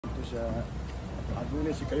dito sa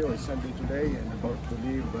Agunes kayo. It's Sunday today and about to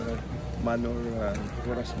leave Manor,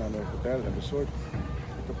 Cora's Manor Hotel and Resort.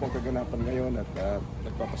 Ito po kaganapan ngayon at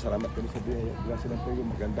nagpapasalamat kami sa biyaya. Gracias lang po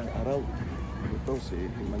yung magandang araw. Ito si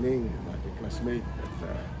Maning, aking classmate. At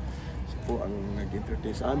siya po ang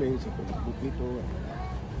nag-entertain sa amin sa pag-book nito.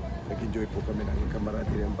 Nag-enjoy po kami ng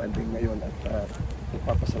kamarati ng banding ngayon at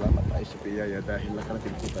nagpapasalamat tayo sa biyaya dahil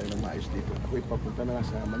nakarating po tayo ng maayos dito. Ako ipapunta na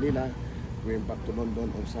sa Manila. Going back to London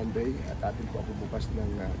on Sunday at atin po ako bukas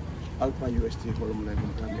ng Alpha UST Formula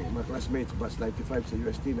kami. Mga classmates, bus 95 sa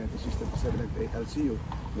UST, 96, 97, 98 LCU,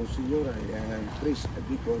 Monsignora and Priest,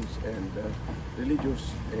 Deacons and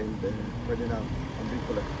Religious and pwede na ang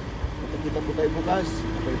Bicola. Magkakita po tayo bukas,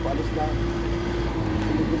 okay, paalis na.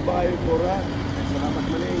 Goodbye, Cora. Salamat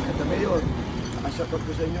Maning at the Mayor. Shoutout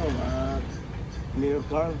ko sa inyo, Mayor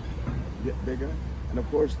Carl, Vega, and of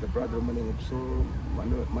course the brother Maning of Soul,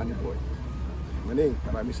 Money Boy. Maning,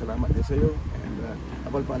 maraming salamat din sa iyo and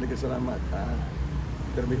Balbaleg salamat.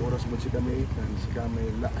 Pero may oras mo si kami and si kami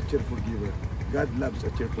a cheerful giver. God loves a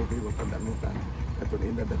cheerful giver. Pandamutan at kung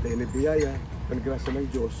ina dati ni biyaya kan grasya ng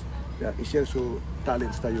Diyos i-share so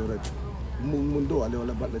talents tayo rin mundo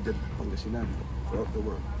wala ba na dyan Pangasinan throughout the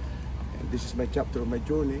world. And this is my chapter of my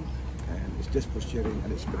journey and it's just for sharing and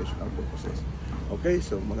inspirational purposes. Okay,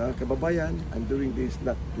 so mga kababayan, I'm doing this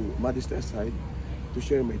not to modesty aside, to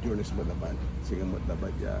share my journey sa Malaban. Sige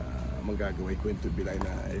Malaban, manggagaway kwento bilay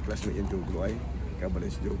na classmate yung Jogulo ay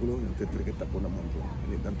Kabalens Jogulo, yung titrigat ako naman ko.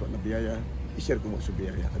 Initanto na biyaya, i-share ko mo sa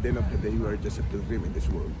biyaya. At the end of the day, you are just a pilgrim in this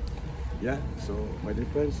world. Yeah, so my dear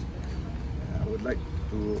friends, I would like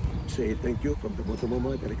to say thank you from the bottom of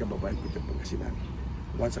my heart. Kababayan ko sa Pangasinan.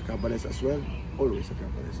 Once a Kabalens as well, always a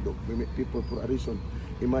Kabalens. Look, we meet people for a reason.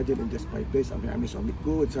 Imagine in just 5 days, ang sa aming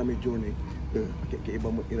good sa aming journey,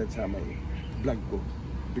 kaiba mo ilan sa aming vlog ko.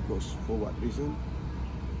 Because for what reason?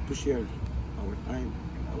 To share our time,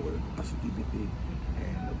 our positivity,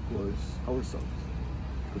 and of course, ourselves.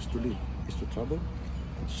 Because to live is to travel,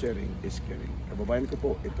 and sharing is caring. Kababayan ko po,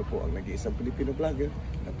 ito po ang nag-iisang Pilipino vlogger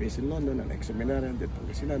na based in London, na nag-seminaryan dito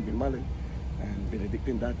Pangasinan, Balbaleg, and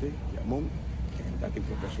Benedictine dati, Yamong, and dating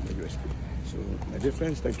professor ng UST. So, my dear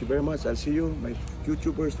friends, thank you very much. I'll see you, my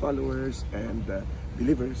YouTubers, followers, and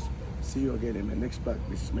believers. See you again in my next vlog.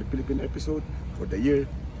 This is my Philippine episode for the year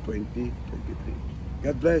 2023.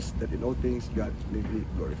 God bless, that in all things God may be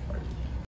glorified.